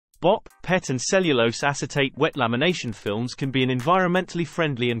BOPP, PET and Cellulose Acetate Wet lamination films can be an environmentally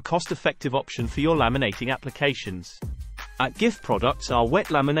friendly and cost-effective option for your laminating applications. At Gif Products, our wet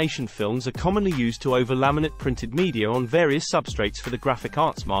lamination films are commonly used to over-laminate printed media on various substrates for the graphic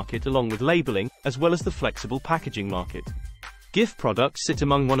arts market, along with labeling, as well as the flexible packaging market. Gif Products sit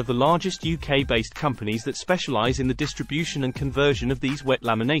among one of the largest UK-based companies that specialize in the distribution and conversion of these wet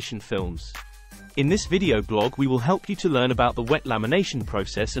lamination films. In this video blog, we will help you to learn about the wet lamination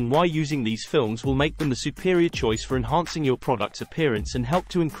process and why using these films will make them the superior choice for enhancing your product's appearance and help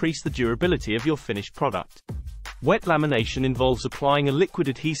to increase the durability of your finished product. Wet lamination involves applying a liquid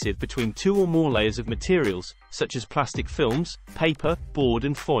adhesive between two or more layers of materials, such as plastic films, paper, board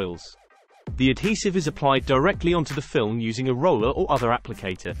and foils. The adhesive is applied directly onto the film using a roller or other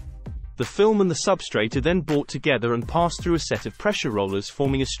applicator. The film and the substrate are then brought together and passed through a set of pressure rollers,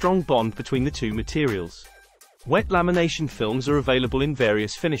 forming a strong bond between the two materials. Wet lamination films are available in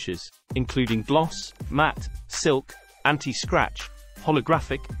various finishes, including gloss, matte, silk, anti-scratch,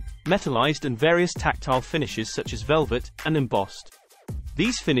 holographic, metallized and various tactile finishes such as velvet and embossed.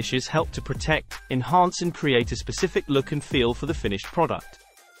 These finishes help to protect, enhance and create a specific look and feel for the finished product.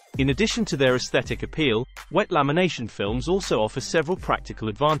 In addition to their aesthetic appeal, wet lamination films also offer several practical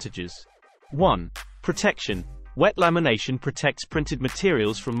advantages. 1. Protection. Wet lamination protects printed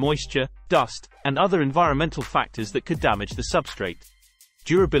materials from moisture, dust, and other environmental factors that could damage the substrate.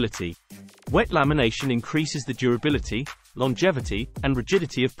 Durability. Wet lamination increases the durability, longevity, and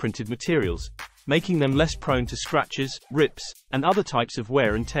rigidity of printed materials, making them less prone to scratches, rips, and other types of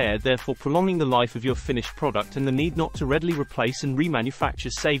wear and tear, therefore prolonging the life of your finished product and the need not to readily replace and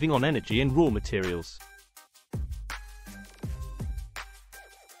remanufacture, saving on energy and raw materials.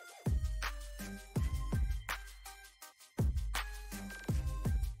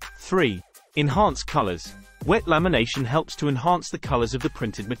 3. Enhance colors. Wet lamination helps to enhance the colors of the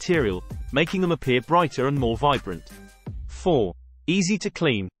printed material, making them appear brighter and more vibrant. 4. Easy to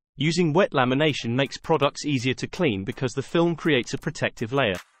clean. Using wet lamination makes products easier to clean because the film creates a protective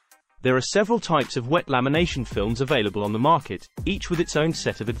layer. There are several types of wet lamination films available on the market, each with its own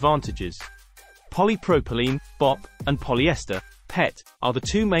set of advantages. Polypropylene, BOPP, and polyester, PET, are the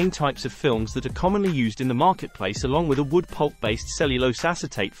two main types of films that are commonly used in the marketplace, along with a wood pulp-based cellulose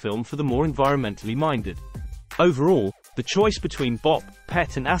acetate film for the more environmentally minded. Overall, the choice between BOPP,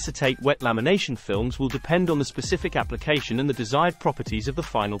 PET and acetate wet lamination films will depend on the specific application and the desired properties of the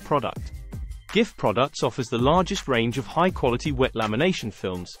final product. Gif Products offers the largest range of high-quality wet lamination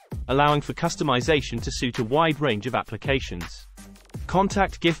films, allowing for customization to suit a wide range of applications.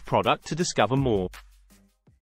 Contact Gif Product to discover more.